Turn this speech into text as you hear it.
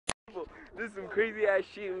This is some crazy ass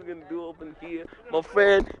shit we're gonna do up in here. My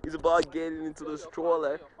friend is about getting into the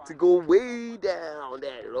stroller to go way down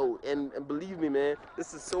that road. And believe me, man,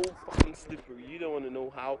 this is so fucking slippery. You don't want to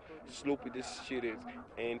know how slopey this shit is.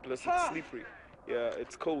 And plus, it's slippery. Yeah,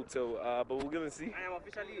 it's cold, so, but we're gonna see. I am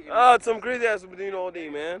officially. It's some crazy ass we've been doing all day,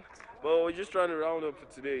 man. But we're just trying to round up for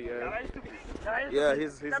today, yeah. Yeah,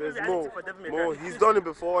 he's Mo, he's done it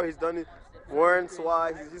before, he's done it once,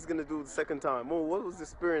 twice, he's gonna do it the second time. Mo, what was the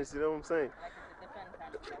experience, you know what I'm saying?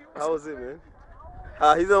 How was it, man?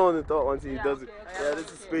 He's the one who thought until he does it. Yeah,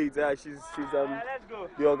 this is Spades. Yeah, she's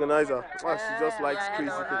the organizer. She just likes crazy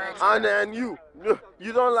things. And you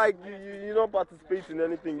don't like you don't participate in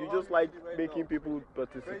anything. You just like making people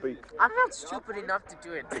participate. I'm not stupid enough to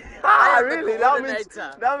do it. Really? That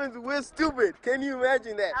means we're stupid. Can you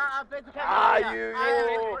imagine that?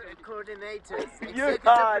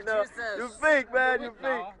 You fake, man. You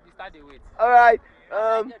fake. All right.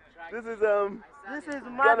 This is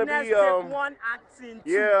Madness Take 1 Acting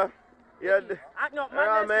 2. Yeah. No,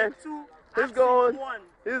 Madness Take 2 He's 1.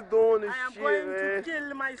 He's doing this I am shit, going man. to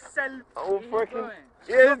kill myself. Oh, freaking.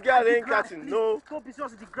 Yeah, this guy ain't catching. No. Go be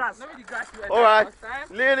the grass. All right.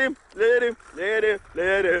 Let him.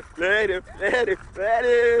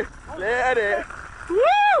 Woo!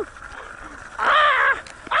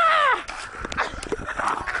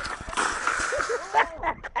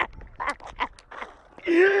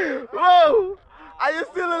 Whoa! Are you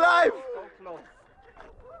still alive?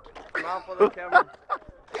 Smile for the camera.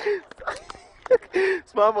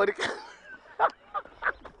 Smile for the camera.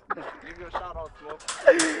 Give you a shout out, Smoke.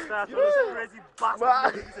 That's what crazy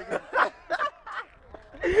bastard.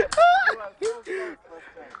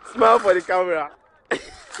 Smile for the camera.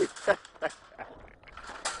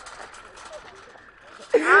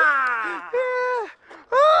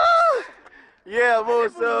 Yeah, Mo,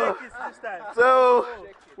 so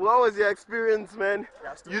what was your experience, man?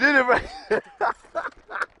 You did it right.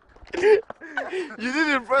 You did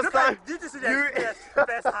it first time. Did you see the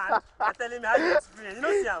first hand? I'm telling me how you experience. You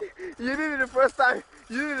know, Sam? You did it the first time.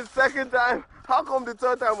 You did it the second time. How come the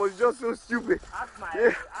third time was just so stupid?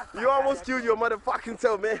 You almost killed your motherfucking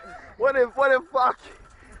self, man. What the fuck?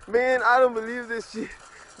 Man, I don't believe this shit.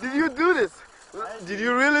 Did you do this? Did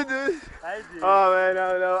you really do this? I did. Oh man,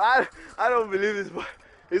 no. I don't believe this, but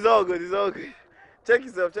it's all good, it's all good. Check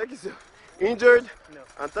yourself. Injured? No.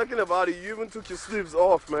 I'm talking about it. You even took your sleeves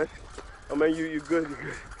off, man. Oh man, you're good.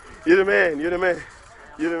 You're the man,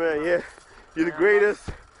 yeah. You're the greatest.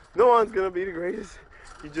 No one's gonna be the greatest.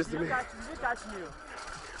 You're just the man. You catch me.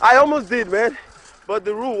 I almost did, man. But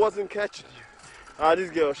the rule wasn't catching you.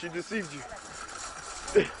 This girl, she deceived you.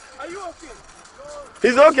 Are you okay?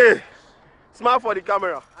 He's okay. Smile for the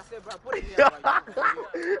camera. I said, bro, put it here. I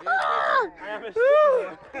am a